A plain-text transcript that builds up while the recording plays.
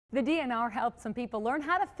The DNR helped some people learn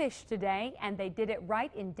how to fish today, and they did it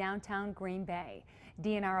right in downtown Green Bay.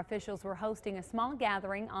 DNR officials were hosting a small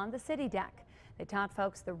gathering on the city deck. They taught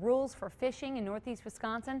folks the rules for fishing in northeast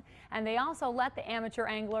Wisconsin, and they also let the amateur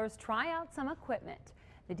anglers try out some equipment.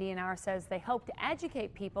 The DNR says they hope to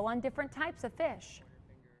educate people on different types of fish.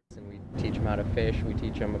 And we teach them how to fish, we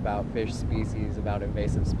teach them about fish species, about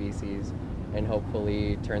invasive species, and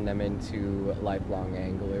hopefully turn them into lifelong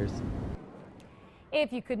anglers.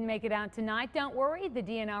 If you couldn't make it out tonight, don't worry. The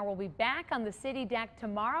DNR will be back on the city deck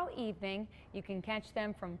tomorrow evening. You can catch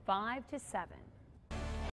them from 5 to 7.